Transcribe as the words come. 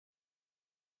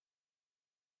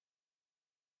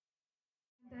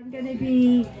I'm going to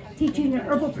be teaching an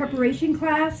herbal preparation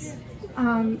class,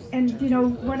 and you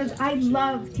know, I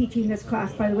love teaching this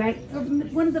class, by the way.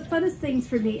 One of the funnest things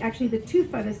for me, actually the two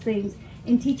funnest things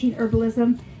in teaching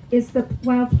herbalism, is the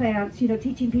wild plants, you know,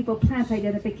 teaching people plant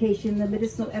identification, the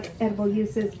medicinal edible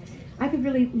uses. I could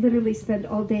really literally spend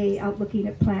all day out looking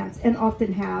at plants, and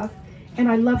often have, and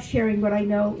I love sharing what I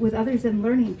know with others and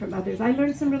learning from others. I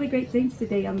learned some really great things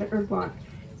today on the herb walk,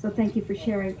 so thank you for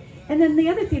sharing. And then the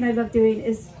other thing I love doing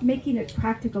is making it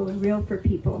practical and real for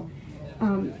people.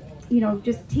 You know,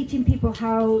 just teaching people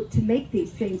how to make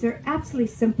these things. They're absolutely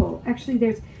simple. Actually,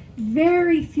 there's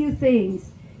very few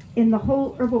things in the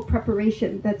whole herbal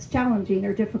preparation that's challenging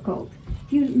or difficult.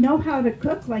 If you know how to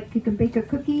cook, like you can bake a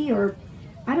cookie, or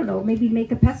I don't know, maybe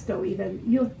make a pesto even.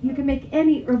 You can make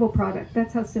any herbal product.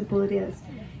 That's how simple it is.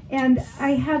 And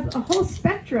I have a whole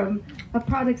spectrum of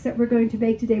products that we're going to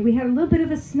make today. We had a little bit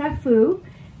of a snafu,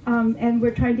 and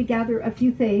we're trying to gather a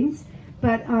few things.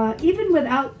 But even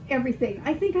without everything,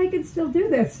 I think I can still do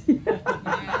this.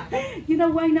 You know,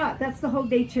 why not? That's the whole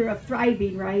nature of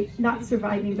thriving, right? Not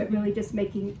surviving, but really just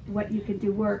making what you can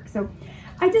do work. So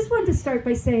I just wanted to start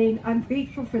by saying I'm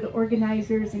grateful for the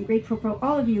organizers and grateful for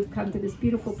all of you who've come to this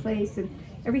beautiful place and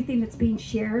everything that's being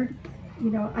shared. You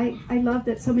know, I love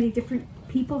that so many different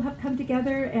people have come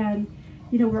together, and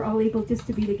you know, we're all able just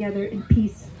to be together in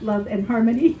peace, love, and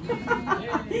harmony.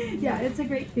 Yeah, it's a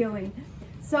great feeling.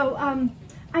 So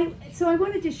I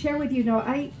wanted to share with you,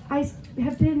 I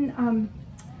have been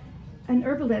an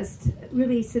herbalist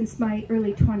really since my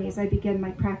early 20s. I began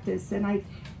my practice, and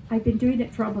I've been doing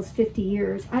it for almost 50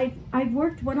 years. I've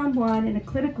worked one-on-one in a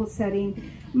clinical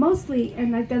setting, mostly,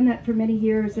 and I've done that for many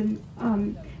years. And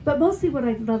but mostly what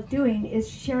I love doing is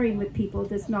sharing with people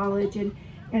this knowledge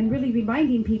and really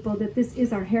reminding people that this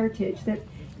is our heritage. That,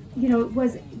 you know, it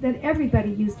was that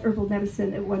everybody used herbal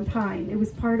medicine at one time. It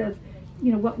was part of,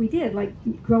 you know, what we did, like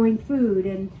growing food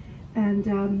and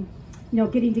you know,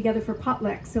 getting together for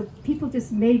potlucks. So people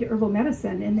just made herbal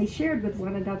medicine and they shared with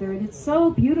one another, and it's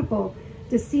so beautiful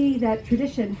to see that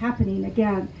tradition happening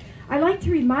again. I like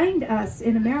to remind us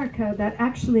in America that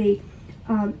actually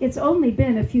it's only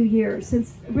been a few years,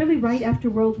 since really right after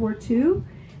World War II,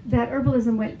 that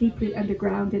herbalism went deeply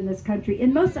underground in this country.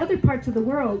 In most other parts of the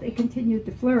world, it continued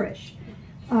to flourish.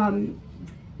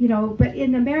 You know, but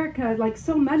in America, like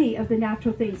so many of the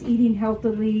natural things, eating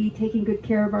healthily, taking good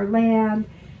care of our land,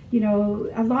 you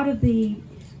know, a lot of the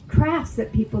crafts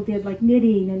that people did, like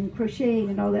knitting and crocheting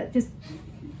and all that, just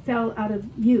fell out of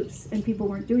use, and people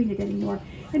weren't doing it anymore.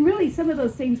 And really, some of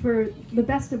those things were the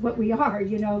best of what we are,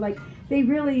 you know, like they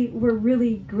really were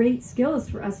really great skills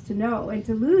for us to know, and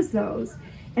to lose those,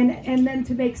 and then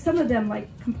to make some of them like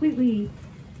completely,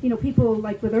 you know, people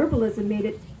like with herbalism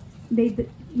made the,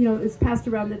 you know, it was passed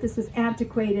around that this was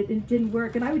antiquated and it didn't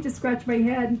work. And I would just scratch my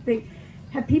head and think,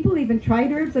 have people even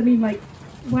tried herbs? I mean, like,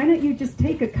 why don't you just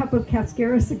take a cup of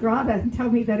Cascara Sagrada and tell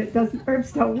me that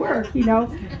herbs don't work, you know?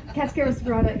 Cascara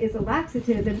Sagrada is a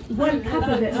laxative, and one cup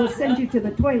of it will send you to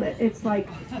the toilet. It's like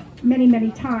many,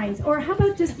 many times. Or how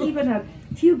about just even a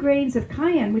few grains of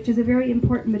cayenne, which is a very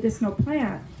important medicinal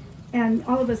plant, and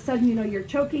all of a sudden, you know, you're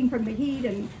choking from the heat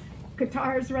and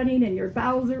catarrh's running and your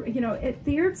bowels are, you know,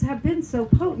 the herbs have been so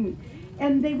potent,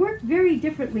 and they work very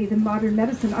differently than modern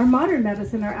medicine. Our modern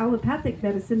medicine, our allopathic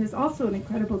medicine, is also an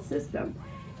incredible system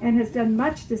and has done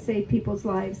much to save people's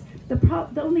lives.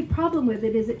 The only problem with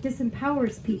it is it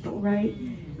disempowers people, right?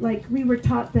 Like, we were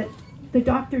taught that the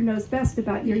doctor knows best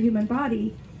about your human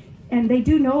body, and they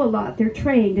do know a lot. They're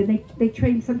trained, and they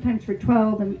train sometimes for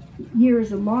 12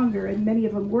 years and longer, and many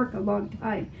of them work a long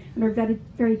time and are very,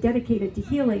 very dedicated to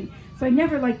healing. So I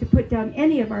never like to put down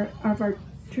any of our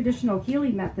traditional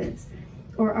healing methods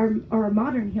or our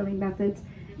modern healing methods.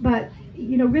 But,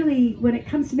 you know, really, when it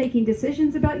comes to making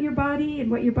decisions about your body and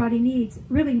what your body needs,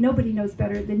 really nobody knows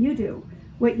better than you do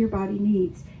what your body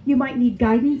needs. You might need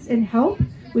guidance and help,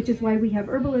 which is why we have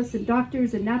herbalists and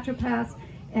doctors and naturopaths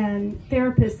and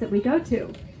therapists that we go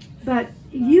to. But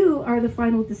you are the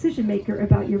final decision maker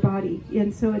about your body.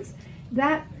 And so it's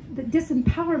that, the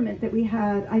disempowerment that we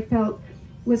had, I felt,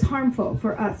 was harmful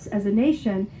for us as a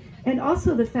nation. And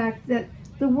also the fact that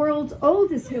the world's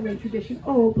oldest healing tradition,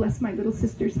 oh, bless my little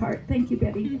sister's heart. Thank you,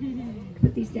 Betty.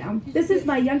 Put these down. This is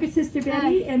my younger sister,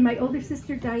 Betty, and my older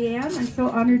sister, Diane. I'm so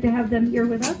honored to have them here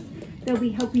with us. They'll be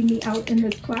helping me out in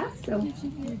this class. So,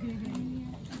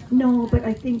 no, but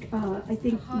I think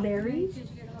Larry.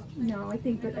 No, I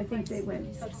think they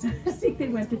went. I think they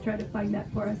went to try to find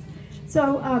that for us.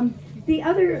 So the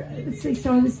other, let's see.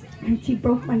 So she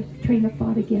broke my train of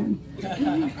thought again.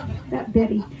 That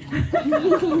Betty.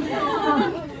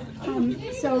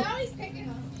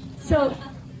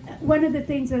 one of the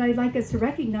things that I'd like us to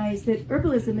recognize that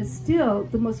herbalism is still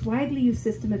the most widely used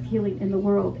system of healing in the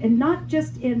world, and not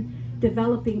just in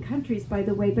developing countries, by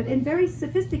the way, but in very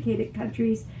sophisticated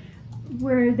countries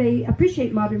where they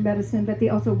appreciate modern medicine, but they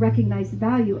also recognize the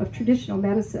value of traditional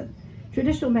medicine.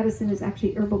 Traditional medicine is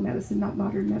actually herbal medicine, not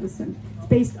modern medicine. It's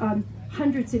based on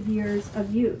hundreds of years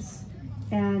of use.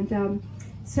 And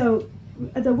so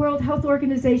the World Health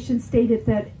Organization stated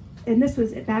that, and this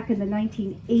was back in the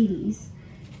 1980s,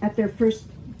 at their first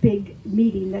big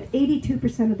meeting, that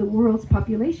 82% of the world's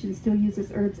population still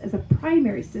uses herbs as a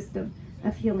primary system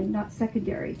of healing, not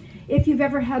secondary. If you've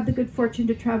ever had the good fortune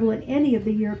to travel in any of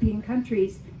the European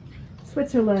countries,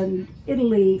 Switzerland,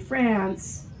 Italy,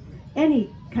 France, any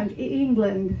country,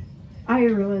 England,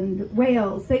 Ireland,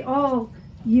 Wales, they all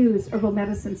use herbal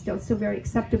medicine still. It's still very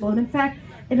acceptable. And in fact,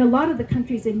 in a lot of the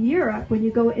countries in Europe, when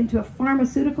you go into a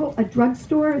pharmaceutical, a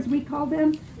drugstore as we call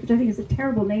them, which I think is a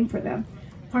terrible name for them,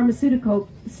 pharmaceutical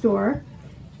store,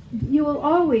 you will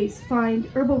always find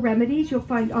herbal remedies. You'll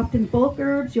find often bulk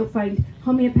herbs. You'll find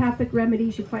homeopathic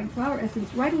remedies. You'll find flower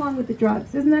essence right along with the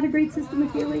drugs. Isn't that a great system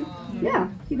of healing? Yeah.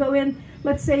 You go in,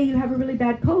 let's say you have a really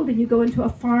bad cold and you go into a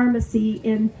pharmacy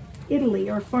in Italy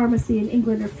or a pharmacy in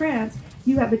England or France.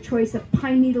 You have a choice of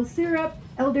pine needle syrup,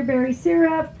 elderberry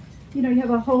syrup. You know, you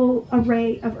have a whole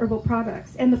array of herbal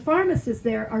products. And the pharmacists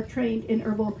there are trained in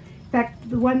herbal. In fact,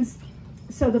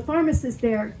 the pharmacists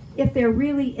there, if they're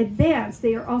really advanced,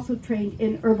 they are also trained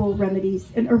in herbal remedies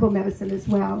and herbal medicine as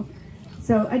well.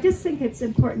 So I just think it's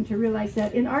important to realize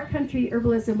that in our country,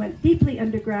 herbalism went deeply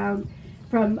underground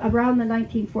from around the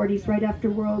 1940s, right after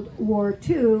World War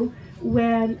II,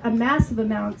 when a massive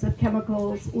amounts of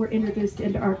chemicals were introduced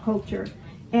into our culture.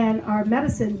 And our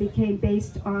medicine became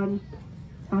based on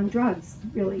drugs,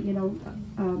 really. You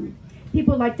know,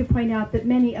 people like to point out that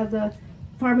many of the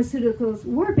pharmaceuticals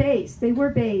were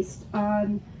based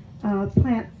on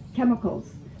plant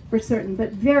chemicals for certain,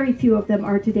 but very few of them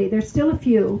are today. There's still a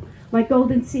few, like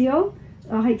golden seal,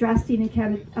 hydrastine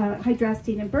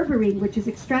and berberine, which is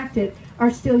extracted,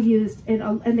 are still used,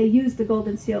 and they use the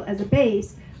golden seal as a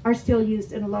base, are still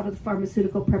used in a lot of the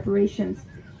pharmaceutical preparations.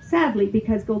 Sadly,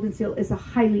 because golden seal is a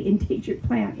highly endangered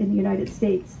plant in the United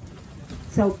States.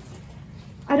 So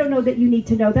I don't know that you need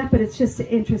to know that, but it's just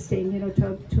interesting, you know,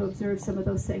 to observe some of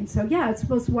those things. So yeah, it's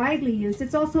most widely used.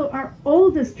 It's also our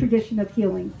oldest tradition of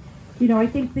healing. You know, I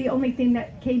think the only thing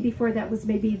that came before that was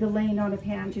maybe the laying on of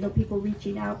hands, you know, people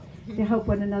reaching out to help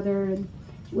one another and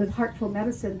with heartful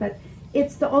medicine. But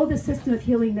it's the oldest system of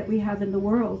healing that we have in the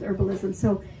world, herbalism.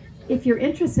 So if you're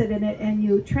interested in it and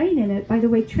you train in it, by the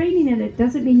way, training in it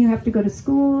doesn't mean you have to go to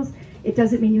schools. It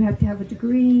doesn't mean you have to have a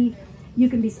degree. You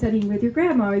can be studying with your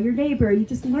grandma or your neighbor. You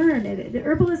just learn it.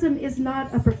 Herbalism is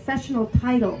not a professional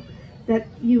title that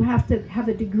you have to have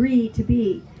a degree to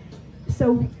be.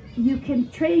 So you can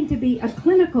train to be a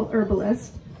clinical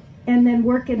herbalist and then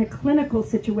work in a clinical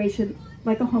situation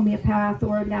like a homeopath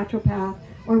or a naturopath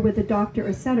or with a doctor,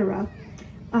 etc.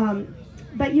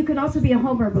 But you can also be a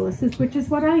home herbalist, which is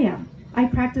what I am. I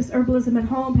practice herbalism at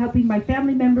home, helping my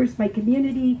family members, my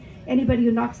community, anybody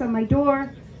who knocks on my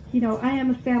door. You know, I am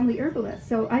a family herbalist,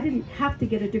 so I didn't have to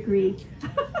get a degree.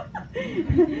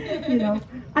 You know,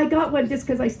 I got one just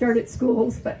because I started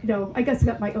schools, but no, I guess I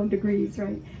got my own degrees,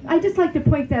 right? I just like to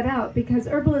point that out because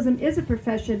herbalism is a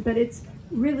profession, but it's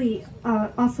really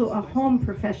also a home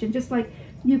profession. Just like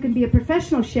you can be a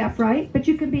professional chef, right? But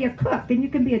you can be a cook, and you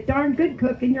can be a darn good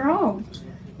cook in your home,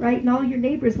 right? And all your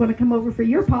neighbors want to come over for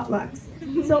your potlucks.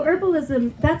 So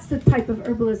herbalism, that's the type of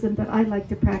herbalism that I like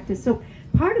to practice. So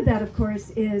part of that, of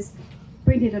course, is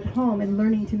bringing it at home and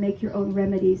learning to make your own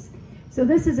remedies. So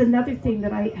this is another thing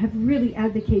that I have really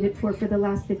advocated for the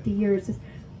last 50 years.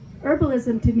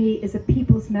 Herbalism to me is a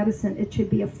people's medicine. It should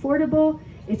be affordable,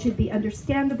 it should be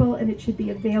understandable, and it should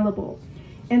be available.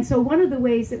 And so one of the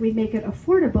ways that we make it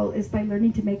affordable is by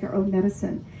learning to make our own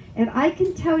medicine. And I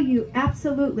can tell you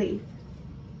absolutely,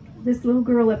 this little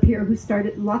girl up here who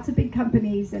started lots of big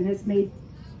companies and has made,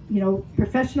 you know,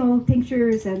 professional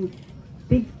tinctures and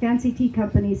big fancy tea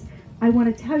companies, I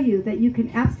want to tell you that you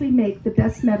can absolutely make the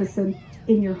best medicine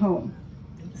in your home.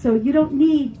 So you don't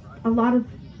need a lot of,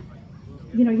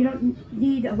 you know, you don't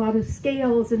need a lot of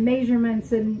scales and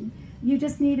measurements, and you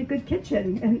just need a good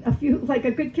kitchen and a few, like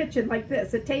a good kitchen like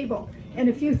this, a table, and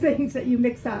a few things that you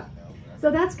mix up. So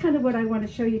that's kind of what I want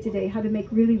to show you today, how to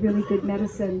make really, really good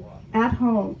medicine at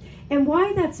home. And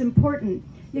why that's important.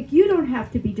 Like, you don't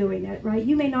have to be doing it, right?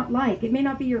 You may not like, it may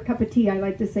not be your cup of tea, I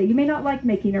like to say. You may not like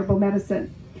making herbal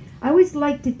medicine. I always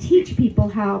like to teach people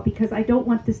how, because I don't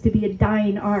want this to be a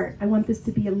dying art. I want this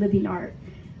to be a living art.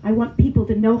 I want people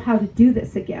to know how to do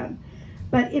this again.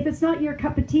 But if it's not your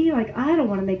cup of tea, like I don't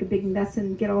want to make a big mess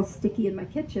and get all sticky in my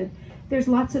kitchen, there's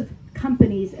lots of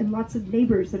companies and lots of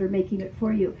neighbors that are making it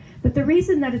for you. But the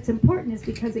reason that it's important is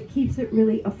because it keeps it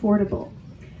really affordable.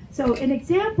 So an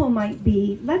example might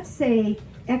be, let's say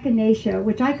echinacea,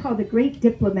 which I call the great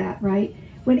diplomat, right?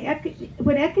 When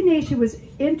echinacea was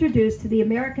introduced to the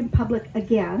American public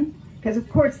again, because of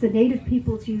course the native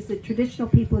peoples used it, traditional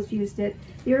peoples used it,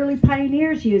 the early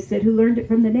pioneers used it, who learned it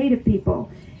from the native people,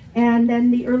 and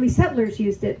then the early settlers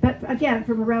used it. But again,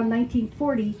 from around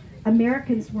 1940,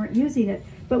 Americans weren't using it.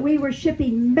 But we were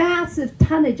shipping massive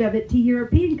tonnage of it to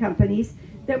European companies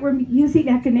that were using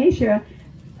echinacea,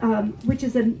 which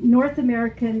is a North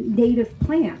American native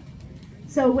plant.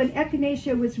 So when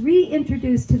echinacea was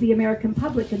reintroduced to the American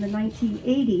public in the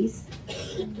 1980s,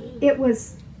 it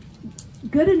was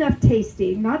good enough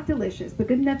tasting, not delicious, but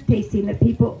good enough tasting that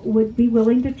people would be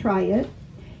willing to try it.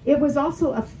 It was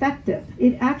also effective.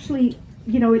 It actually,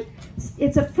 you know,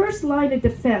 it's a first line of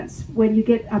defense when you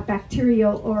get a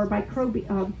bacterial or a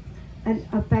bacterial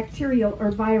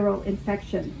or viral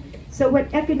infection. So what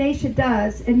echinacea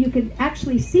does, and you can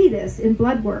actually see this in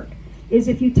blood work, is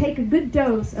if you take a good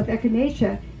dose of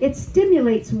echinacea, it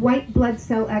stimulates white blood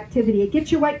cell activity. It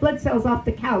gets your white blood cells off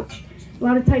the couch. A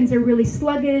lot of times they're really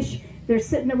sluggish, they're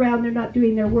sitting around, they're not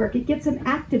doing their work. It gets them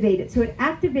activated. So it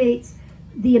activates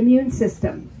the immune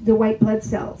system, the white blood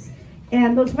cells.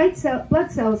 And those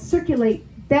blood cells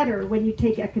circulate better when you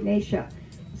take echinacea.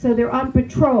 So they're on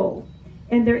patrol,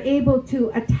 and they're able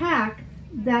to attack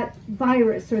that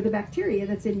virus or the bacteria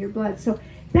that's in your blood. So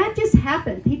that just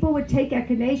happened. People would take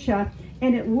echinacea,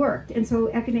 and it worked. And so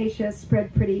echinacea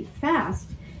spread pretty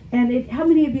fast. And how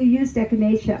many of you used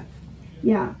echinacea?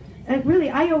 Yeah. And really,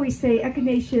 I always say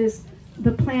echinacea is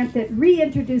the plant that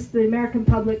reintroduced the American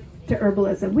public to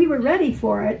herbalism. We were ready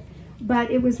for it,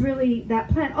 but it was really that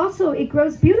plant. Also, it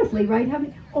grows beautifully,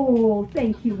 right? Oh,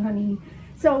 thank you, honey.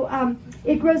 So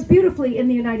it grows beautifully in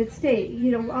the United States,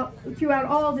 you know, throughout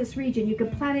all this region. You can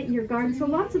plant it in your garden. So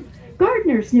lots of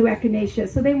gardeners knew echinacea,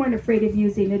 so they weren't afraid of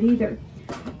using it either.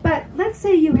 But let's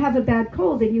say you have a bad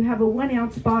cold and you have a 1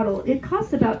 ounce bottle. It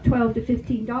costs about $12 to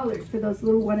 $15 for those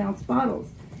little 1 ounce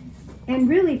bottles. And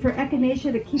really, for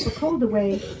echinacea to keep a cold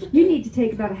away, you need to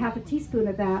take about a half a teaspoon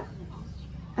of that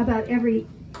about every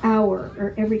hour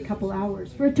or every couple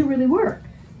hours for it to really work,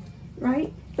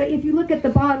 right? But if you look at the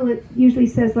bottle, it usually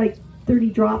says like 30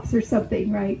 drops or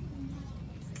something, right?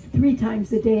 3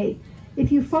 times a day.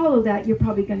 If you follow that, you're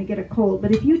probably going to get a cold.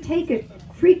 But if you take it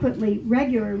frequently,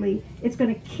 regularly, it's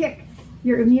going to kick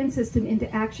your immune system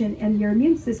into action, and your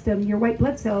immune system, your white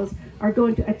blood cells, are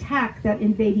going to attack that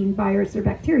invading virus or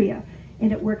bacteria,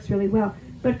 and it works really well.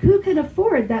 But who can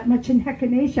afford that much in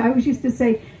echinacea? I always used to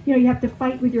say, you know, you have to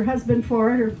fight with your husband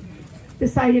for it, or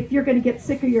decide if you're going to get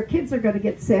sick or your kids are going to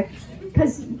get sick,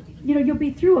 because, you know, you'll be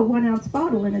through a 1 ounce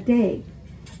bottle in a day.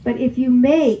 But if you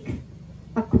make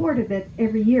a quart of it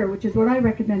every year, which is what I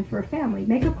recommend for a family,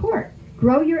 make a quart.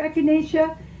 Grow your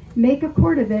echinacea, make a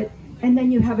quart of it, and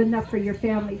then you have enough for your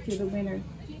family through the winter.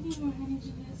 Do you need more honey to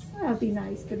this? That'll be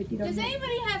nice, but if you don't... Does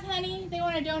anybody have honey they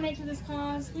want to donate to this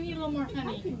cause? We need a little more I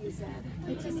honey. can use that.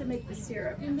 It's just to make the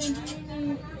syrup. And then do you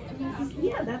need...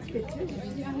 Yeah, that's good too.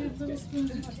 Yeah, I have little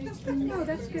spoons and big spoons. No,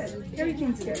 that's good.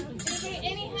 Everything's good. Okay,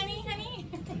 any honey, honey?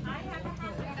 I have a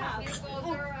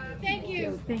cup. Thank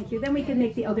you. Thank you. Then we can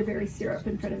make the elderberry syrup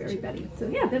in front of everybody. So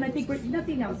yeah, then I think we're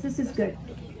nothing else. This is good.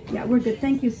 Yeah, we're good.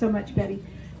 Thank you so much, Betty.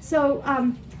 So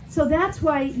so that's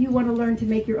why you want to learn to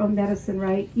make your own medicine,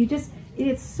 right?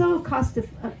 It's so cost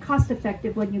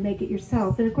effective when you make it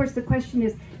yourself. And of course the question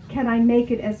is, can I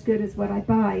make it as good as what I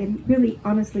buy? And really,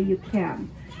 honestly, you can.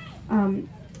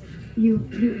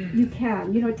 You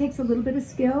can. You know, it takes a little bit of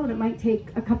skill, and it might take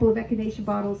a couple of echinacea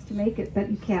bottles to make it, but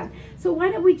you can. So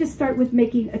why don't we just start with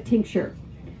making a tincture?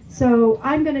 So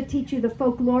I'm going to teach you the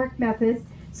folkloric method.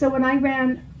 So when I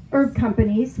ran herb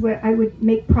companies where I would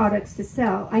make products to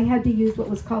sell, I had to use what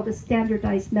was called a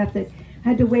standardized method. I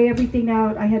had to weigh everything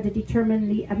out. I had to determine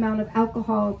the amount of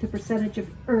alcohol to percentage of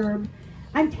herb.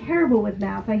 I'm terrible with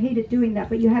math. I hated doing that,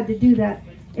 but you had to do that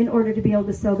in order to be able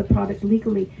to sell the product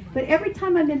legally. But every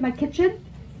time I'm in my kitchen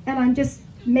and I'm just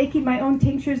making my own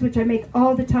tinctures, which I make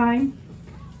all the time,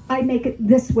 I make it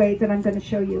this way that I'm going to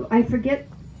show you. I forget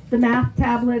the math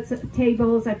tablets,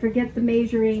 tables, I forget the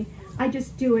measuring. I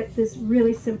just do it this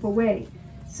really simple way.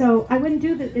 So I wouldn't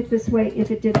do it this way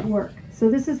if it didn't work. So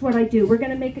this is what I do. We're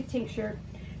going to make a tincture.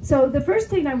 So the first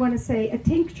thing I want to say, a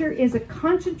tincture is a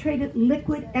concentrated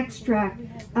liquid extract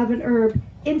of an herb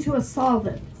into a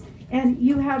solvent. And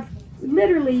you have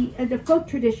literally, in the folk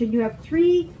tradition, you have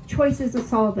 3 choices of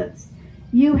solvents.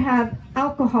 You have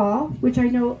alcohol, which I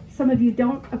know some of you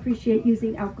don't appreciate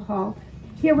using alcohol.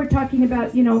 Here we're talking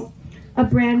about, you know, a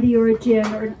brandy or a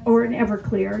gin or an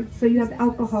Everclear. So you have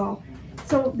alcohol.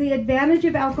 So the advantage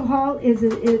of alcohol is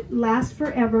it lasts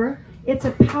forever. It's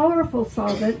a powerful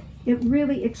solvent. It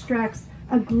really extracts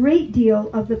a great deal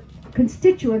of the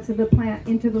constituents of the plant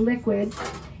into the liquid,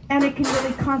 and it can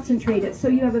really concentrate it. So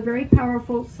you have a very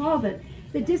powerful solvent.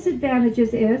 The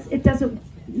disadvantages is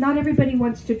not everybody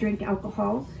wants to drink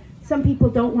alcohol. Some people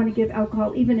don't want to give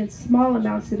alcohol even in small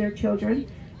amounts to their children.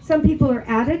 Some people are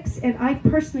addicts, and I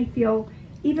personally feel,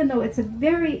 even though it's a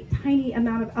very tiny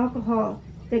amount of alcohol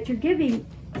that you're giving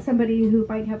somebody who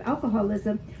might have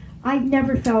alcoholism, I've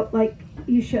never felt like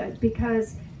you should,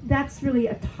 because that's really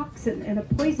a toxin and a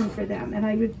poison for them, and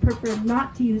I would prefer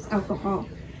not to use alcohol.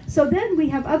 So then we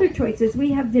have other choices.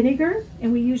 We have vinegar,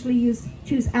 and we usually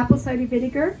choose apple cider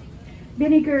vinegar.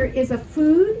 Vinegar is a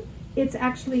food. It's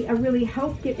actually a really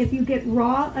if you get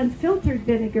raw, unfiltered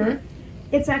vinegar,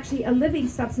 it's actually a living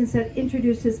substance that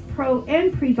introduces pro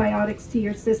and prebiotics to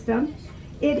your system.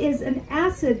 It is an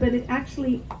acid, but it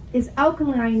actually is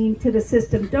alkalining to the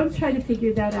system. Don't try to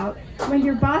figure that out. When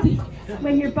your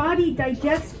body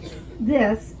digests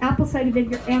this, apple cider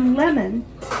vinegar and lemon,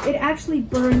 it actually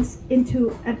burns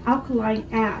into an alkaline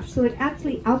ash. So it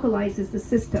actually alkalizes the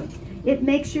system. It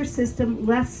makes your system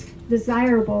less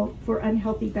desirable for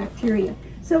unhealthy bacteria.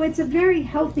 So it's a very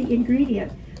healthy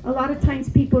ingredient. A lot of times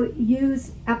people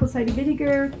use apple cider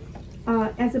vinegar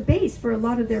as a base for a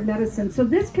lot of their medicine. So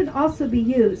this can also be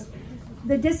used.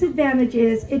 The disadvantage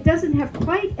is it doesn't have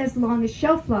quite as long a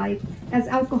shelf life as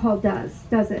alcohol does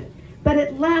it? But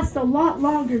it lasts a lot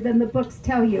longer than the books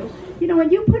tell you. You know,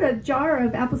 when you put a jar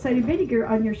of apple cider vinegar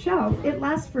on your shelf, it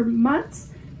lasts for months,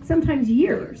 sometimes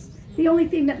years. The only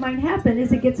thing that might happen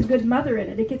is it gets a good mother in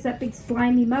it. It gets that big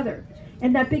slimy mother.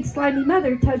 And that big slimy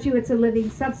mother tells you it's a living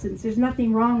substance. There's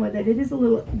nothing wrong with it. It is a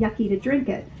little yucky to drink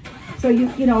it. So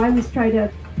you know, I always try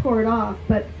to pour it off,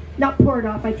 but not pour it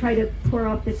off. I try to pour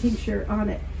off the tincture on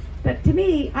it. But to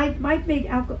me, I've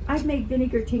made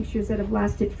vinegar tinctures that have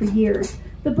lasted for years.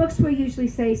 The books will usually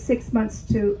say 6 months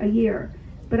to a year,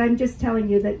 but I'm just telling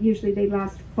you that usually they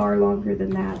last far longer than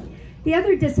that. The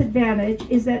other disadvantage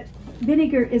is that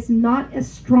vinegar is not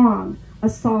as strong a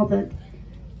solvent,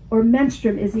 or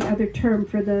menstruum is the other term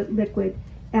for the liquid,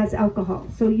 as alcohol.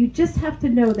 So you just have to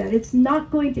know that. It's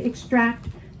not going to extract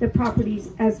the properties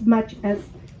as much as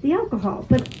the alcohol,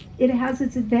 but it has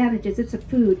its advantages. It's a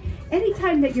food.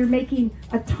 Anytime that you're making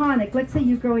a tonic, let's say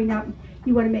you're going out and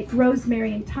you want to make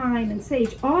rosemary and thyme and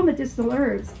sage, all medicinal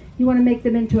herbs, you want to make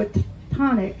them into a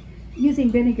tonic,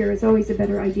 using vinegar is always a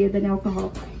better idea than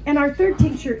alcohol. And our third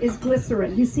tincture is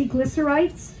glycerin. You see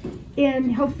glycerites in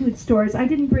health food stores. I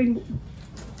didn't bring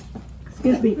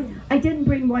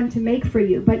one to make for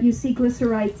you, but you see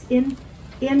glycerites in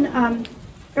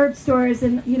herb stores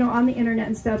and, you know, on the internet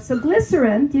and stuff. So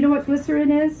glycerin, do you know what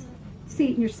glycerin is? See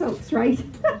it in your soaps, right?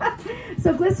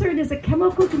 So glycerin is a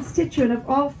chemical constituent of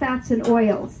all fats and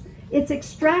oils. It's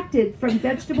extracted from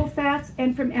vegetable fats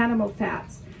and from animal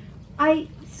fats. I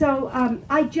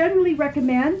generally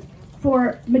recommend,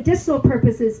 for medicinal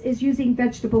purposes, is using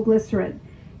vegetable glycerin.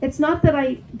 It's not that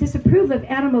I disapprove of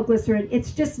animal glycerin,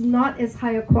 it's just not as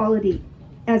high a quality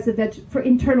as for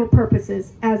internal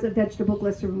purposes as a vegetable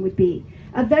glycerin would be.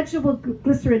 A vegetable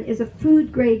glycerin is a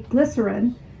food-grade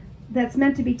glycerin that's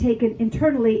meant to be taken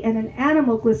internally, and an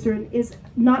animal glycerin is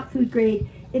not food-grade.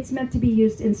 It's meant to be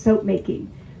used in soap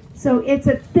making. So it's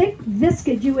a thick,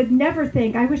 viscid, you would never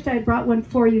think, I wish I had brought one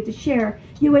for you to share,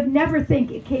 you would never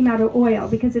think it came out of oil,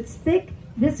 because it's thick,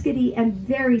 viscody, and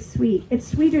very sweet. It's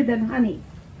sweeter than honey.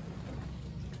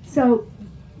 So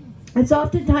it's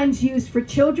oftentimes used for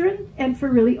children and for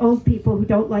really old people who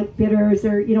don't like bitters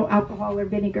or, you know, alcohol or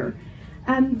vinegar.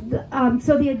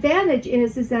 So the advantage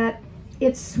is that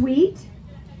it's sweet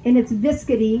and it's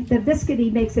viscody. The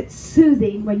viscody makes it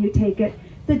soothing when you take it.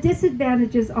 The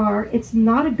disadvantages are it's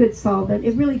not a good solvent.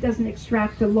 It really doesn't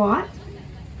extract a lot.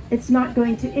 It's not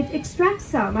going to, it extracts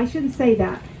some, I shouldn't say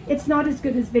that. It's not as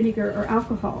good as vinegar or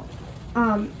alcohol.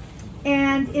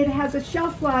 And it has a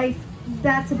shelf life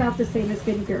that's about the same as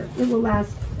vinegar. It will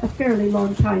last a fairly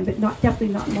long time, but definitely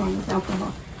not long as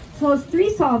alcohol. So those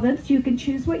three solvents, you can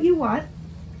choose what you want.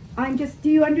 Do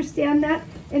you understand that?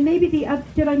 And maybe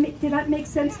did that make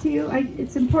sense to you?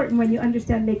 It's important when you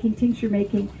understand making tincture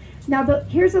making. Now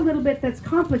here's a little bit that's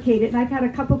complicated, and I've had a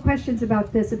couple questions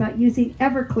about this, about using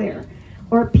Everclear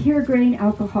or pure grain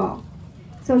alcohol.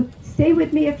 So stay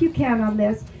with me if you can on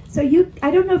this. So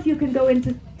I don't know if you can go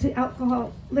into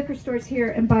alcohol liquor stores here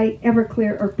and buy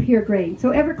Everclear or pure grain. So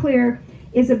Everclear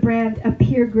is a brand of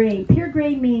pure grain. Pure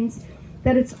grain means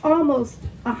that it's almost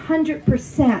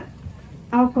 100%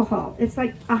 alcohol. It's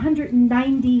like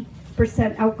 190%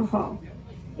 alcohol.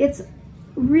 It's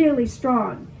really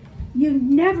strong. You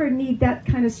never need that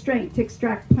kind of strength to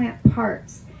extract plant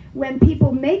parts. When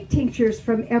people make tinctures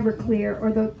from Everclear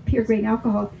or the pure grain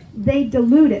alcohol, they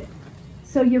dilute it.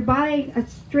 So you're buying a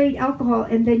straight alcohol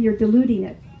and then you're diluting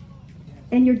it.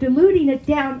 And you're diluting it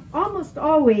down almost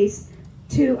always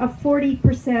to a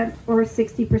 40% or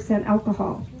 60%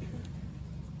 alcohol.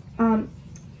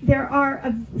 There are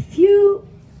a few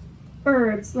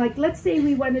herbs, like let's say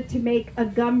we wanted to make a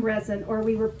gum resin, or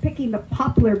we were picking the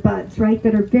poplar buds, right,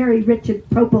 that are very rich in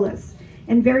propolis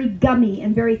and very gummy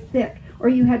and very thick, or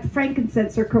you had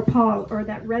frankincense or copal or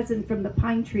that resin from the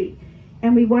pine tree,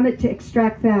 and we wanted to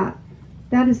extract that.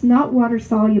 That is not water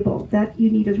soluble. That you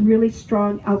need a really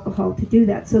strong alcohol to do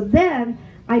that. So then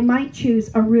I might choose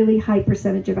a really high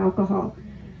percentage of alcohol.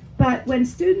 But when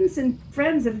students and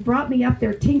friends have brought me up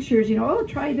their tinctures, you know, oh,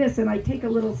 try this, and I take a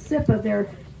little sip of their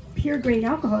pure grain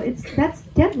alcohol, that's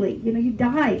deadly. You know, you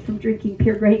die from drinking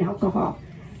pure grain alcohol.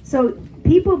 So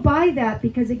people buy that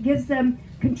because it gives them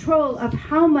control of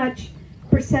how much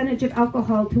percentage of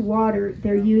alcohol to water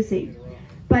they're using.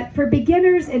 But for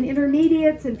beginners and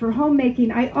intermediates and for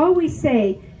homemaking, I always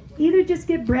say either just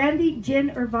get brandy, gin,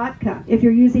 or vodka if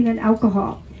you're using an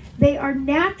alcohol. They are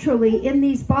naturally in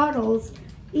these bottles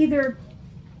either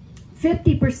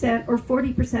 50% or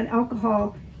 40%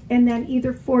 alcohol, and then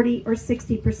either 40 or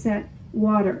 60%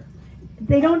 water.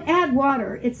 They don't add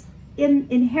water. It's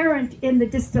inherent in the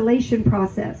distillation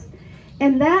process.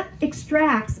 And that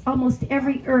extracts almost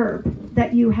every herb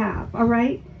that you have, all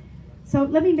right? So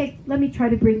let me try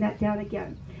to bring that down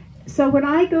again. So when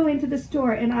I go into the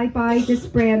store and I buy this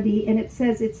brandy and it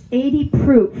says it's 80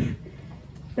 proof,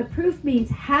 the proof means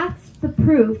half the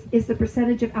proof is the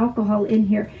percentage of alcohol in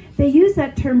here. They used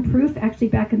that term proof actually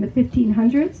back in the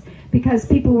 1500s because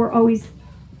people were always,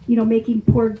 you know, making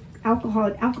poor alcohol,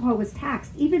 and alcohol was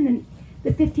taxed. Even in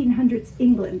the 1500s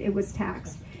England, it was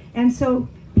taxed. And so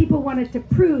people wanted to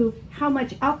prove how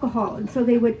much alcohol, and so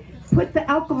they would put the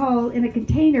alcohol in a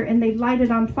container and they'd light it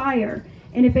on fire.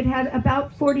 And if it had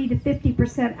about 40 to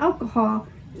 50% alcohol,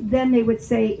 then they would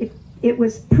say it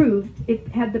was proved. It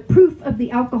had the proof of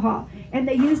the alcohol. And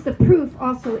they used the proof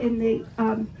also in the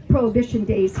Prohibition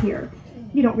days here.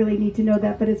 You don't really need to know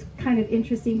that, but it's kind of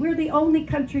interesting. We're the only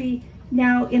country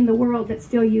now in the world that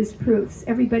still use proofs.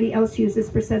 Everybody else uses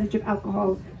percentage of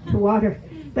alcohol to water.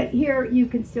 But here you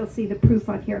can still see the proof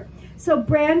on here. So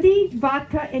brandy,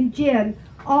 vodka, and gin,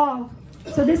 all.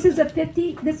 So this is a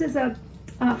 100%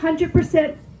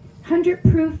 100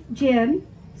 proof gin.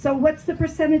 So what's the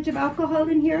percentage of alcohol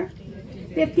in here?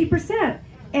 50%.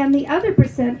 And the other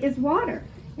percent is water.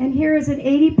 And here is an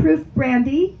 80 proof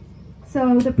brandy.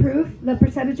 So the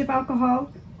percentage of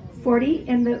alcohol, 40,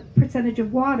 and the percentage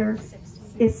of water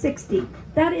is 60.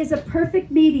 That is a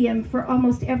perfect medium for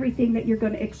almost everything that you're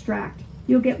going to extract.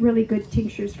 You'll get really good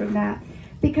tinctures from that.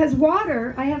 Because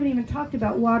water, I haven't even talked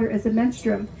about water as a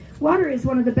menstruum. Water is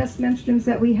one of the best menstruums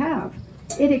that we have.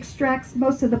 It extracts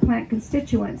most of the plant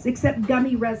constituents, except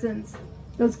gummy resins.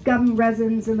 Those gum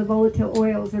resins and the volatile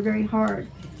oils are very hard.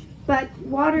 But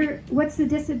water, what's the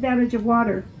disadvantage of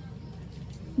water?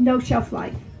 No shelf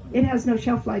life. It has no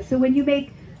shelf life. So when you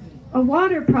make a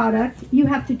water product, you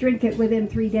have to drink it within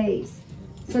 3 days.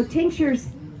 So tinctures,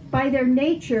 by their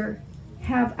nature,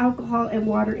 have alcohol and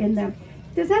water in them.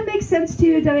 Does that make sense to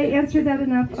you? Did I answer that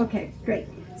enough? Okay, great.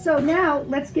 So now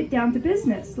let's get down to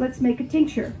business. Let's make a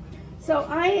tincture. So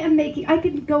I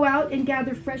could go out and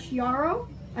gather fresh yarrow.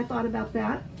 I thought about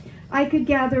that. I could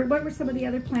gather, what were some of the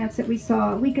other plants that we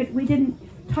saw? We didn't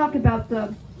talk about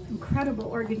the incredible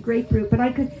Oregon graperoot, but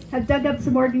I could have dug up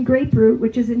some Oregon graperoot,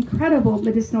 which is an incredible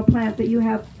medicinal plant that you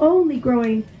have only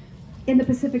growing in the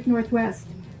Pacific Northwest.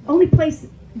 Only place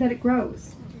that it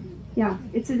grows. Yeah,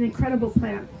 it's an incredible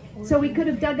plant. So we could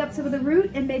have dug up some of the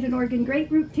root and made an Oregon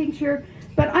graperoot tincture,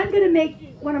 but I'm going to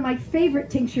make one of my favorite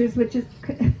tinctures, which is,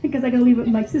 because I got to leave it with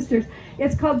my sisters,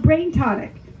 it's called Brain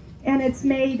Tonic, and it's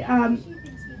made, yeah,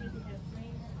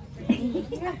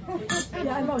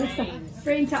 I've always thought,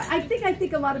 Brain Tonic. I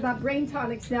think a lot about brain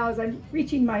tonics now as I'm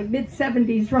reaching my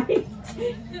mid-70s, right?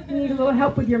 You need a little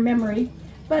help with your memory.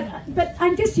 But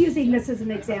I'm just using this as an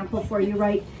example for you,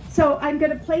 right? So I'm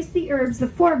going to place the herbs, the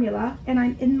formula, and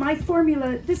I'm in my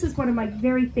formula. This is one of my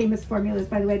very famous formulas,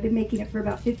 by the way. I've been making it for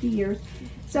about 50 years.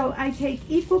 So I take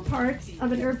equal parts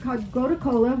of an herb called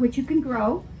gotokola, which you can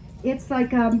grow. It's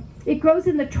like, it grows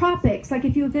in the tropics. Like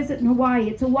if you visit in Hawaii,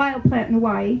 it's a wild plant in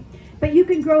Hawaii. But you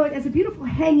can grow it as a beautiful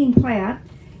hanging plant.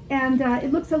 And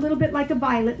it looks a little bit like a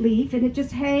violet leaf, and it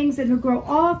just hangs and it'll grow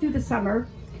all through the summer.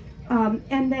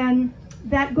 And then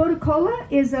that gotu-kola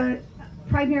is a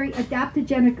primary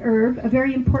adaptogenic herb, a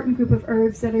very important group of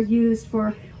herbs that are used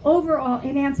for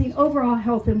enhancing overall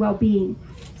health and well-being.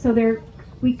 So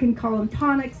we can call them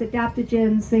tonics,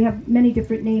 adaptogens. They have many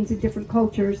different names in different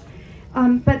cultures.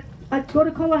 But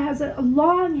gotu-kola has a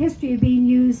long history of being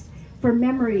used for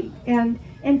memory. And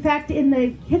in fact, in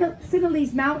the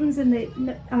Sinhalese mountains and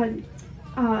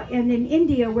in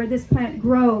India, where this plant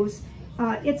grows,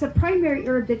 it's a primary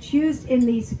herb that's used in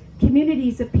these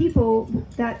communities of people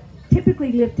that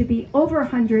typically live to be over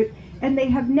 100, and they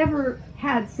have never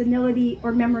had senility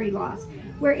or memory loss.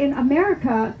 Where in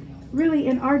America, really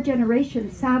in our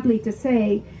generation, sadly to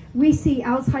say, we see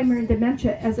Alzheimer and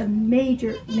dementia as a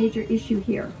major, major issue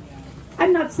here.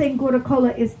 I'm not saying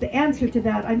gotu-kola is the answer to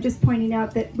that. I'm just pointing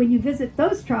out that when you visit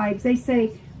those tribes, they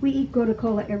say, we eat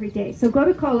gotu-kola every day. So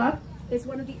gotu-kola is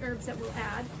one of the herbs that we'll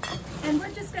add. And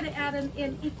we're just going to add them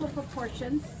in equal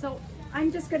proportions. So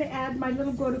I'm just going to add my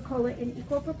little gotu-kola in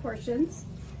equal proportions.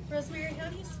 Rosemary, how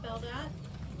do you spell that?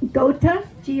 Gota,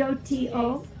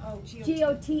 G-O-T-O,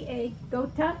 G-O-T-A,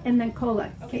 Gota, and then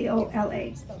kola,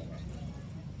 K-O-L-A.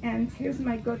 And here's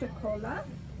my gotu-kola.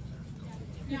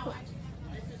 Now,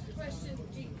 question,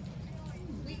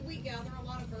 we gather a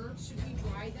lot of herbs. Should we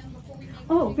dry them before we make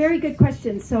Oh, very good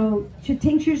question. So should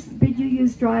tinctures, did you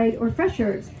use dried or fresh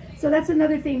herbs? So that's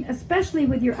another thing, especially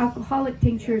with your alcoholic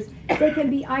tinctures, they can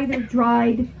be either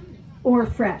dried or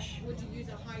fresh. Would you use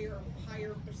a higher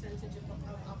percentage of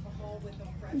alcohol with a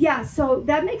fresh? Yeah, so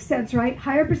that makes sense, right?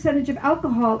 Higher percentage of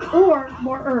alcohol or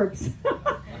more herbs.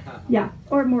 Yeah,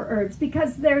 or more herbs,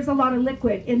 because there's a lot of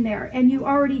liquid in there, and you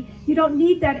don't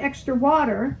need that extra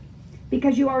water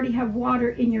because you already have water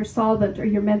in your solvent or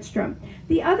your menstruum.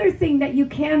 The other thing that you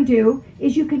can do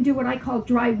is you can do what I call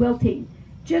dry wilting.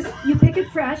 Just, you pick it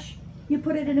fresh, you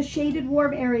put it in a shaded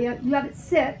warm area, let it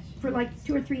sit for like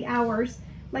 2 or 3 hours,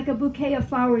 like a bouquet of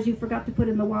flowers you forgot to put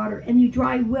in the water, and you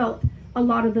dry wilt a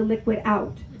lot of the liquid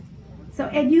out. So,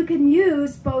 and you can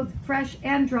use both fresh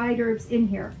and dried herbs in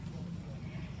here.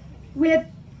 With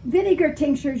vinegar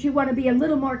tinctures, you want to be a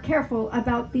little more careful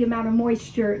about the amount of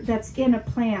moisture that's in a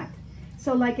plant.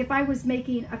 So like if I was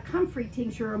making a comfrey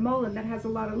tincture or mullein that has a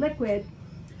lot of liquid,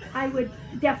 I would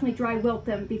definitely dry wilt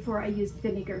them before I used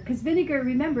vinegar. Because vinegar,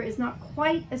 remember, is not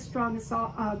quite as strong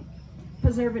a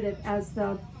preservative as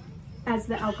the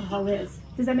alcohol is.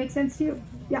 Does that make sense to you?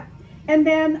 Yeah. And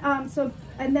then,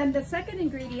 and then the second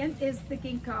ingredient is the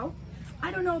ginkgo. I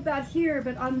don't know about here,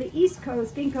 but on the East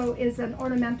Coast, ginkgo is an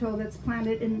ornamental that's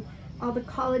planted in all the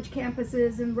college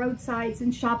campuses and roadsides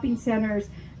and shopping centers.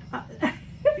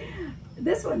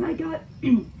 This one I got,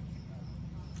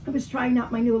 I was trying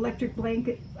out my new electric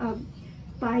blanket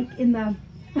bike in the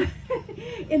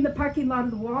in the parking lot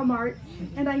of the Walmart,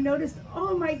 and I noticed,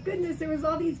 oh my goodness, there was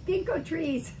all these ginkgo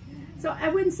trees. So I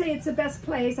wouldn't say it's the best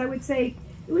place. I would say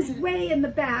it was way in the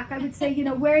back. I would say, you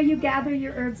know, where you gather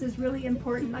your herbs is really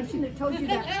important. I shouldn't have told you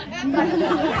that.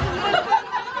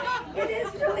 It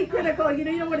is really critical. You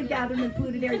know, you don't want to gather them in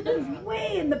polluted areas. It was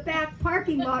way in the back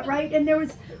parking lot, right? And there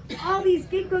was all these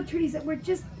ginkgo trees that were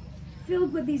just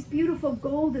filled with these beautiful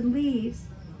golden leaves.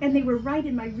 And they were right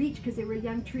in my reach because they were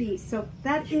young trees. So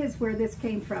that is where this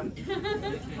came from.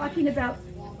 Talking about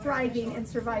thriving and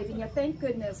surviving. Yeah, thank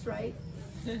goodness, right?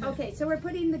 Okay, so we're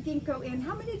putting the ginkgo in.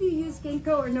 How many of you use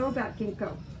ginkgo or know about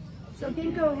ginkgo? So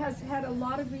ginkgo has had a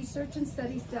lot of research and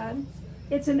studies done.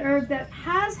 It's an herb that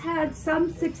has had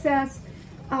some success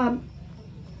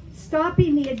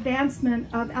stopping the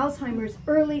advancement of Alzheimer's,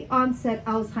 early onset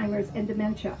Alzheimer's and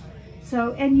dementia.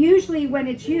 So, and usually when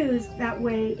it's used that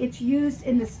way, it's used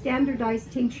in the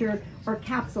standardized tincture or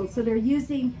capsule. So they're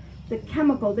using the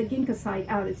chemical, the ginkgoside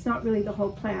out. It's not really the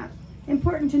whole plant.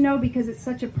 Important to know because it's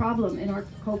such a problem in our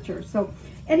culture. So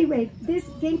anyway, these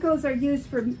ginkgos are used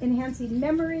for enhancing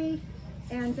memory,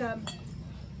 and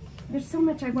there's so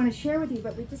much I want to share with you,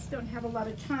 but we just don't have a lot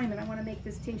of time, and I want to make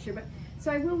this tincture. But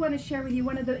so I will want to share with you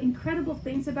one of the incredible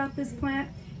things about this plant.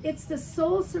 It's the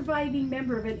sole surviving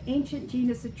member of an ancient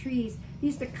genus of trees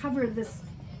used to cover this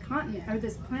continent or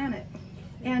this planet,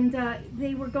 and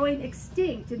they were going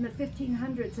extinct in the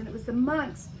 1500s, and it was the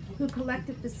monks who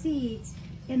collected the seeds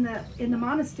in the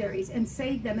monasteries and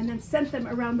saved them and then sent them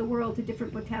around the world to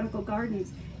different botanical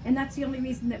gardens. And that's the only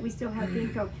reason that we still have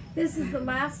ginkgo. This is the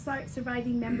last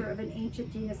surviving member of an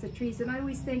ancient genus of trees. And I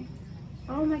always think,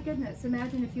 oh my goodness,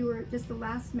 imagine if you were just the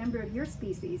last member of your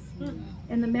species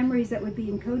and the memories that would be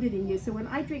encoded in you. So when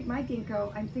I drink my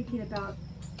ginkgo, I'm thinking about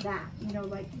that, you know,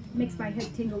 like makes my head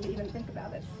tingle to even think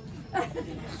about it.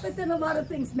 But then a lot of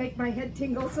things make my head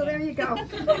tingle, so there you go.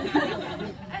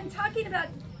 And talking about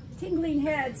tingling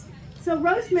heads, so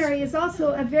rosemary is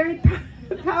also a very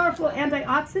powerful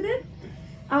antioxidant.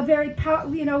 very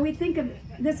powerful. You know, we think of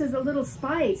this as a little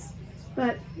spice,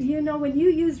 but you know, when you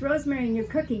use rosemary in your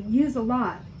cooking, use a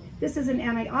lot. This is an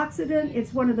antioxidant.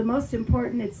 It's one of the most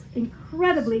important. It's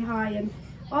incredibly high in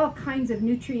all kinds of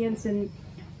nutrients and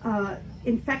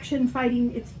infection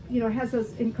fighting. It's, you know, has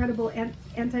those incredible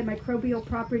antimicrobial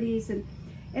properties, and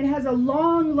it has a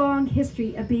long, long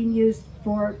history of being used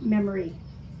for memory.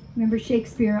 Remember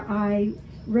Shakespeare,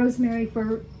 rosemary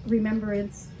for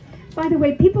remembrance. By the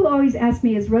way, people always ask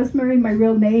me, is rosemary my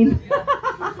real name?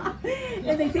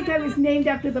 And they think I was named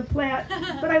after the plant,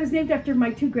 but I was named after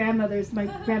my two grandmothers, my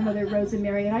grandmother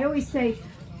Rosemary. And I always say,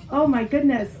 oh my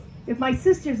goodness, if my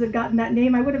sisters had gotten that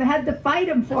name, I would have had to fight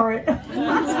them for it.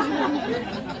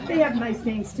 They have nice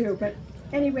names too, but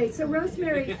anyway, so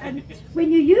rosemary, and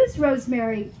when you use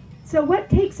rosemary, so what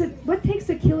takes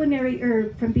a culinary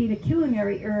herb from being a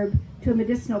culinary herb to a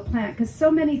medicinal plant? Because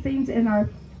so many things in our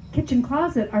kitchen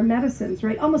closet are medicines,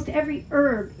 right? Almost every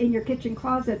herb in your kitchen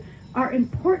closet are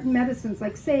important medicines,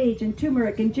 like sage and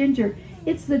turmeric and ginger.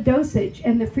 It's the dosage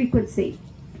and the frequency.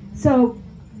 So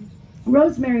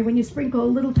rosemary, when you sprinkle a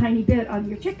little tiny bit on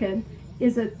your chicken,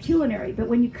 is a culinary, but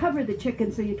when you cover the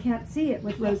chicken so you can't see it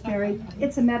with rosemary,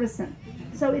 it's a medicine.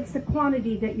 So it's the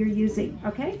quantity that you're using,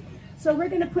 okay? So we're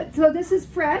gonna so this is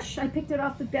fresh. I picked it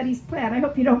off of Betty's plant. I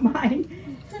hope you don't mind.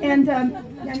 And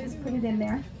I just put it in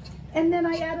there. And then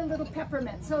I add a little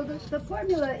peppermint. So the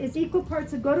formula is equal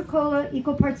parts of gotu kola,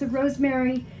 equal parts of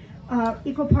rosemary,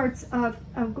 equal parts of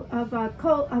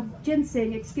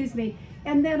ginseng, excuse me,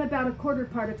 and then about a quarter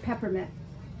part of peppermint.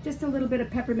 Just a little bit of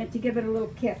peppermint to give it a little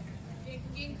kick.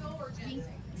 Ginkgo or ginseng?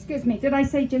 Excuse me, did I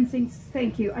say ginseng?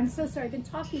 Thank you. I'm so sorry. I've been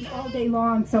talking all day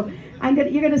long, so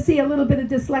you're gonna see a little bit of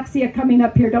dyslexia coming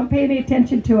up here. Don't pay any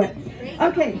attention to it.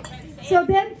 Okay, so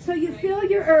you fill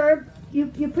your herb,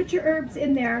 you put your herbs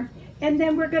in there, and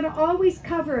then we're gonna always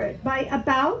cover it by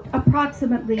about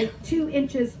approximately 2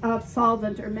 inches of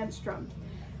solvent or menstruum.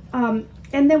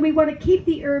 And then we wanna keep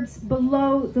the herbs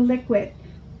below the liquid.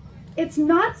 It's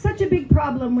not such a big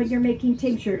problem when you're making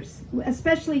tinctures,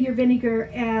 especially your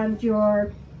vinegar and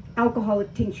your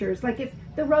alcoholic tinctures. Like if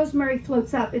the rosemary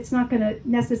floats up, it's not going to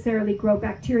necessarily grow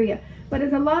bacteria. But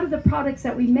in a lot of the products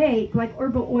that we make, like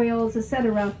herbal oils,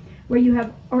 etc., where you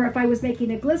have, or if I was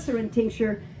making a glycerin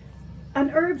tincture,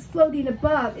 an herbs floating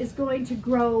above is going to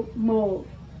grow mold.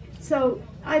 So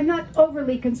I'm not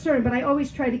overly concerned, but I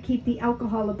always try to keep the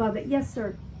alcohol above it. Yes,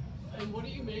 sir? And what are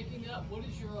you making that? What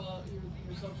is your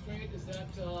substrate? Is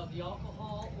that the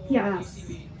alcohol or Yes.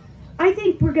 ACV? I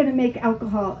think we're going to make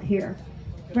alcohol here,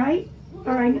 right?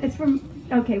 All right, it's from,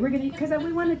 okay, we're going to, because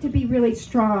we want it to be really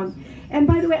strong. And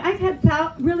by the way, I've had,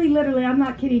 really literally, I'm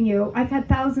not kidding you, I've had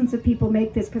thousands of people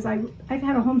make this because I've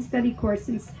had a home study course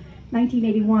since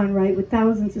 1981, right, with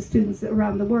thousands of students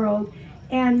around the world.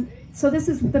 And so this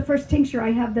is the first tincture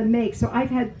I have them make. So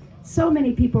I've had so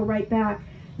many people write back.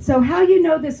 So how you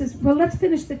know this is, well, let's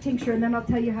finish the tincture and then I'll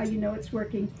tell you how you know it's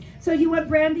working. So you want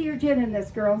brandy or gin in this,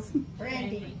 girls?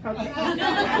 Brandy. Okay. So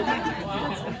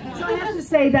I have to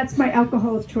say that's my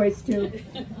alcohol of choice too.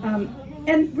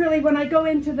 And really, when I go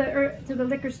into the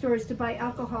liquor stores to buy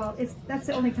alcohol, that's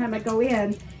the only time I go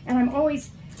in, and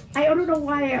I don't know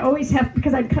why I always have,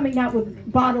 because I'm coming out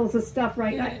with bottles of stuff,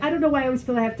 right? I don't know why I always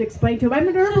feel I have to explain to them. I'm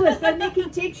an herbalist. I'm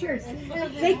making tinctures.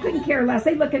 They couldn't care less.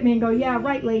 They look at me and go, "Yeah,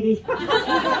 right, lady."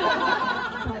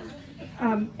 But,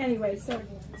 anyway, so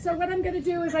what I'm going to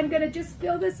do is I'm going to just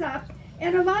fill this up,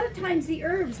 and a lot of times the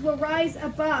herbs will rise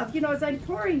above. You know, as I'm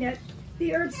pouring it,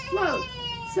 the herbs float.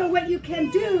 So what you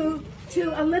can do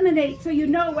to eliminate, so you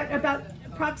know what about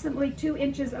approximately 2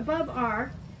 inches above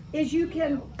are, is you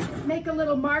can make a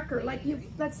little marker, like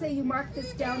let's say you mark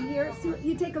this down here, so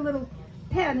you take a little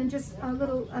pen and just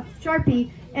a Sharpie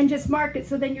and just mark it,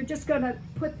 so then you're just going to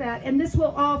put that, and this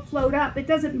will all float up. It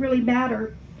doesn't really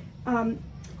matter.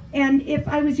 And if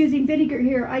I was using vinegar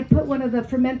here, I'd put one of the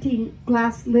fermenting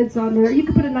glass lids on there. You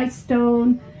could put a nice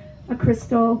stone, a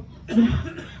crystal,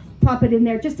 pop it in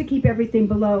there just to keep everything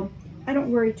below. I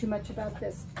don't worry too much about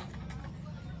this.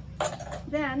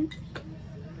 Then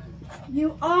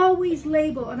you always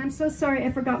label, and I'm so sorry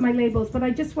I forgot my labels, but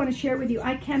I just want to share with you,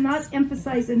 I cannot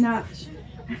emphasize enough.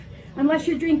 Unless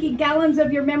you're drinking gallons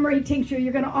of your memory tincture,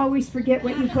 you're going to always forget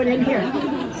what you put in here.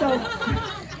 So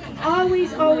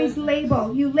always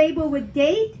label. You label with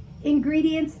date,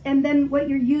 ingredients, and then what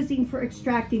you're using for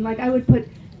extracting. Like I would put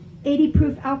 80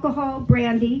 proof alcohol,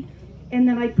 brandy, and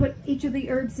then I put each of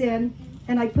the herbs in,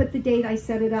 and I put the date I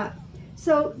set it up.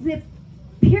 So the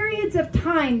periods of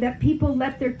time that people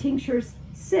let their tinctures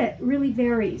sit really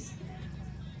varies.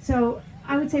 So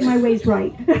I would say my way's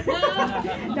right.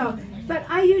 No, but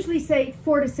I usually say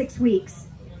 4 to 6 weeks.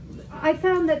 I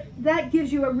found that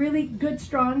gives you a really good,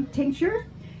 strong tincture.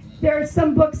 There are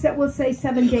some books that will say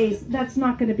 7 days. That's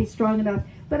not going to be strong enough.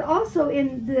 But also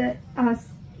in the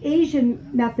Asian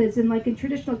methods, and like in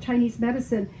traditional Chinese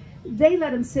medicine, they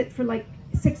let them sit for like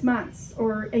 6 months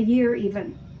or a year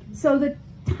even. So the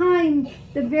time,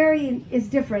 the variant is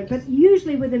different, but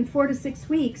usually within 4 to 6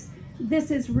 weeks,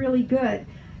 this is really good.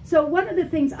 So one of the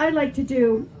things I like to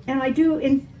do, and I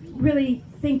do really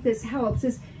think this helps,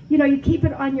 is, you know, you keep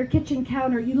it on your kitchen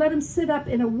counter. You let them sit up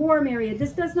in a warm area.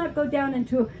 This does not go down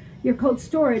into your cold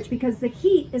storage because the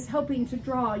heat is helping to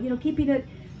draw, you know, keeping it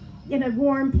in a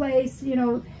warm place, you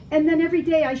know. And then every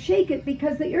day I shake it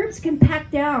because the herbs can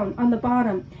pack down on the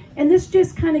bottom. And this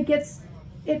just kind of gets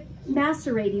it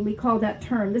macerating, we call that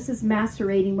term. This is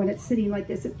macerating when it's sitting like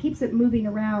this. It keeps it moving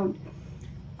around.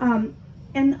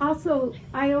 And also,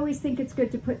 I always think it's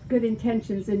good to put good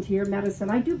intentions into your medicine.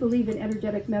 I do believe in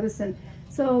energetic medicine.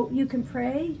 So you can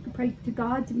pray to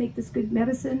God to make this good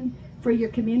medicine for your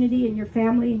community and your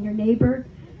family and your neighbor.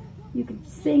 You can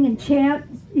sing and chant,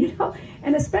 you know,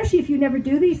 and especially if you never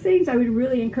do these things, I would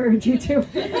really encourage you to.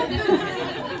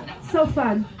 So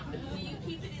fun. Do you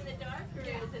keep it in the dark, or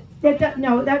is it?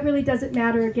 No, that really doesn't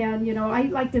matter again. You know, I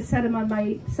like to set them on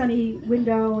my sunny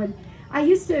window, and I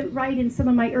used to write in some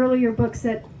of my earlier books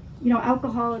that, you know,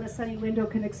 alcohol in a sunny window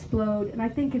can explode. And I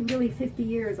think in really 50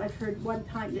 years, I've heard one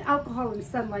time, the alcohol in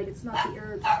sunlight, it's not the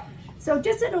herbs. So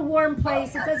just in a warm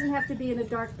place, it doesn't have to be in a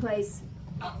dark place.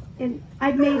 And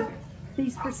I've made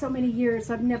these for so many years,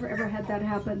 I've never ever had that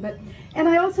happen. And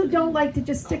I also don't like to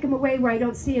just stick them away where I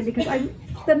don't see them, because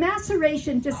the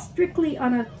maceration just strictly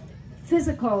on a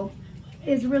physical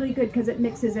is really good because it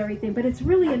mixes everything. But it's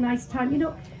really a nice time. You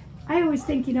know, I always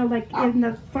think, you know, like in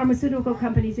the pharmaceutical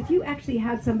companies, if you actually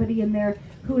had somebody in there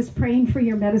who was praying for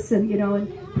your medicine, you know,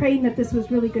 and praying that this was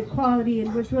really good quality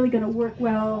and was really going to work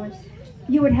well, and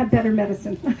you would have better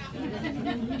medicine.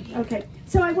 Okay,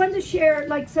 so I wanted to share,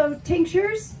 like, so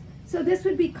tinctures. So this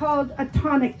would be called a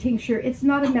tonic tincture. It's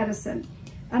not a medicine.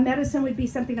 A medicine would be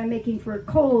something I'm making for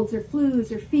colds or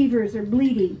flus or fevers or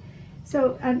bleeding.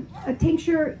 So a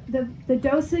tincture, the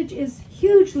dosage is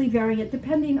hugely variant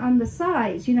depending on the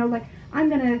size. You know, like I'm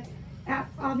going to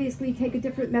obviously take a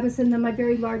different medicine than my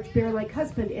very large bear-like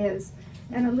husband is,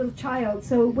 and a little child.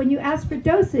 So when you ask for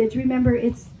dosage, remember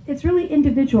it's really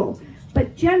individual.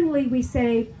 But generally we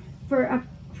say for a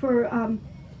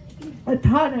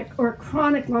tonic or a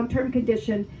chronic long-term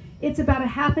condition, it's about a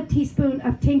half a teaspoon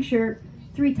of tincture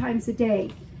 3 times a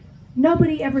day.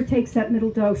 Nobody ever takes that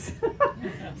middle dose.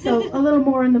 So a little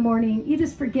more in the morning, you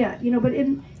just forget, you know, but if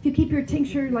you keep your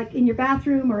tincture like in your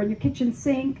bathroom or in your kitchen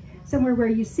sink, somewhere where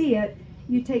you see it,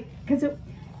 you take, because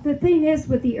the thing is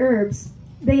with the herbs,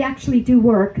 they actually do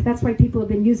work. That's why people have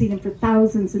been using them for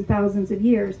thousands and thousands of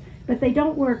years, but they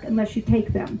don't work unless you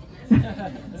take them.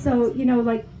 So, you know,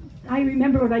 like, I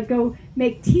remember when I'd go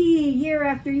make tea year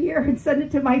after year and send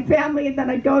it to my family, and then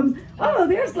I'd go, oh,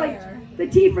 there's like the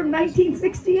tea from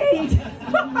 1968.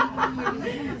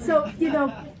 So, you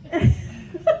know.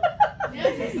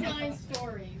 That's a fine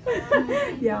story.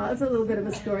 Yeah, it's a little bit of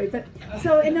a story. But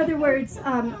so, in other words,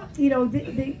 you know,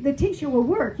 the tincture will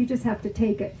work. You just have to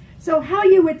take it. So how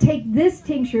you would take this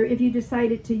tincture if you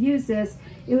decided to use this,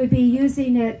 it would be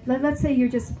using it, let's say you're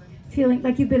just feeling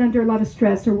like you've been under a lot of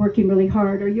stress or working really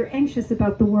hard, or you're anxious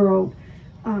about the world,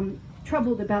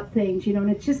 troubled about things, you know, and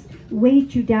it just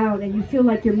weighs you down and you feel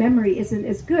like your memory isn't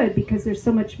as good because there's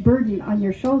so much burden on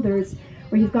your shoulders,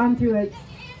 or you've gone through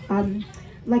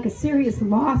like a serious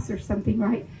loss or something,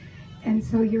 right? And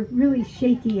so you're really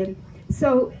shaky, and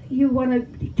so you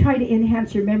want to try to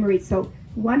enhance your memory. So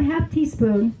 1/2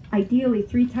 teaspoon, ideally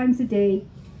 3 times a day,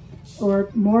 or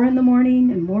more in the morning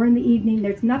and more in the evening.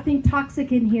 There's nothing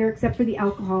toxic in here except for the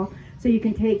alcohol. So you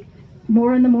can take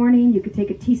more in the morning, you could take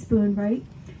a teaspoon, right?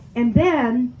 And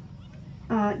then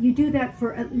you do that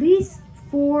for at least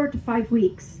 4 to 5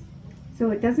 weeks. So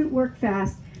it doesn't work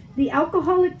fast. The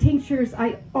alcoholic tinctures,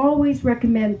 I always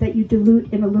recommend that you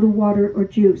dilute in a little water or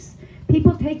juice.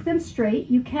 People take them straight,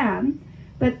 you can,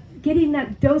 but getting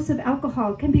that dose of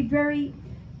alcohol can be very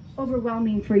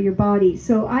overwhelming for your body.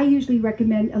 So I usually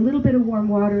recommend a little bit of warm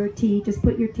water or tea. Just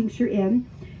put your tincture in.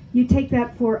 You take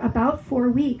that for about 4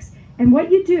 weeks, and what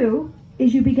you do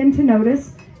is you begin to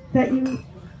notice that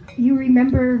you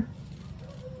remember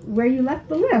where you left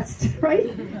the list,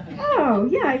 right? Oh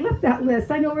yeah, I left that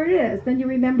list, I know where it is. Then you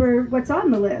remember what's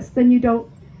on the list. Then you don't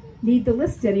need the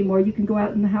list anymore. You can go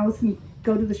out in the house and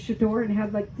go to the store and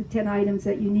have like the 10 items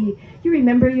that you need. You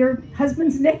remember your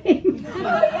husband's name.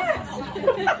 Oh yes.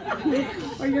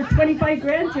 Or your 25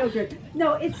 grandchildren.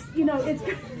 No, it's, you know, it's.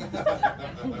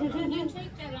 Can you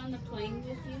take that on the plane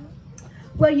with you?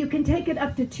 Well, you can take it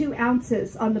up to 2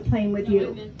 ounces on the plane with No, I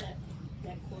you. meant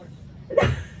that quart.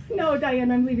 No,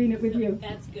 Diane, I'm leaving it with you.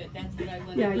 That's good. That's what I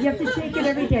wanted. Yeah, you have to shake it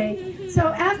every day. So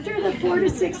after the 4 to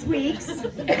 6 weeks,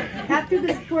 after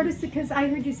this 4 to 6, because I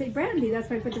heard you say brandy, that's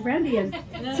why I put the brandy in.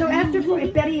 So after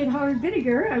if Betty had hard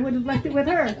vinegar, I would have left it with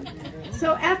her.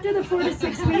 So after the 4 to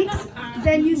 6 weeks,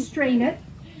 then you strain it.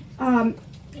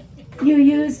 You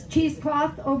use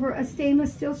cheesecloth over a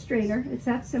stainless steel strainer. It's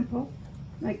that simple.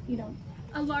 Like, you know,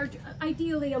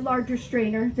 ideally a larger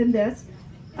strainer than this.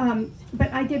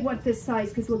 But I did want this size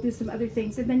because we'll do some other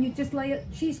things. And then you just lay a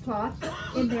cheesecloth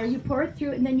in there, you pour it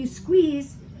through, and then you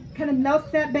squeeze, kind of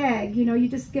melt that bag. You know, you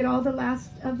just get all the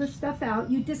last of the stuff out.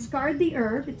 You discard the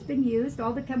herb, it's been used,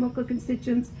 all the chemical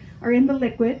constituents are in the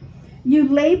liquid. You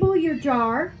label your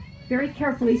jar very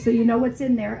carefully so you know what's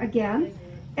in there again.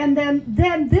 And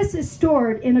then this is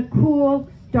stored in a cool,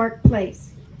 dark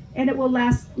place. And it will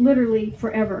last literally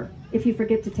forever if you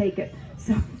forget to take it.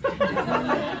 So.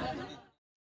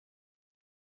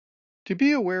 To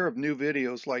be aware of new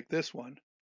videos like this one,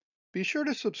 be sure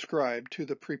to subscribe to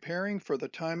the Preparing for the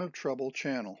Time of Trouble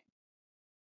channel.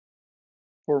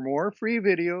 For more free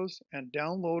videos and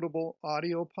downloadable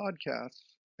audio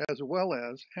podcasts, as well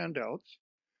as handouts,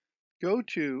 go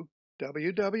to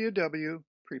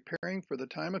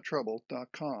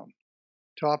www.preparingforthetimeoftrouble.com.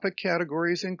 Topic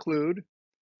categories include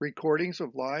recordings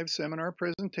of live seminar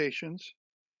presentations,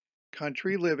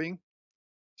 country living,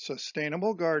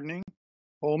 sustainable gardening,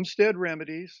 homestead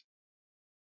remedies,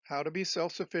 how to be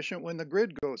self-sufficient when the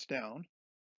grid goes down,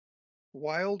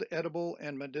 wild edible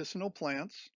and medicinal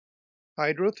plants,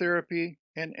 hydrotherapy,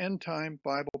 and end-time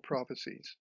Bible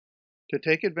prophecies. To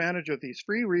take advantage of these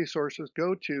free resources,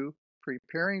 go to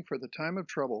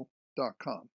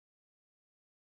preparingforthetimeoftrouble.com.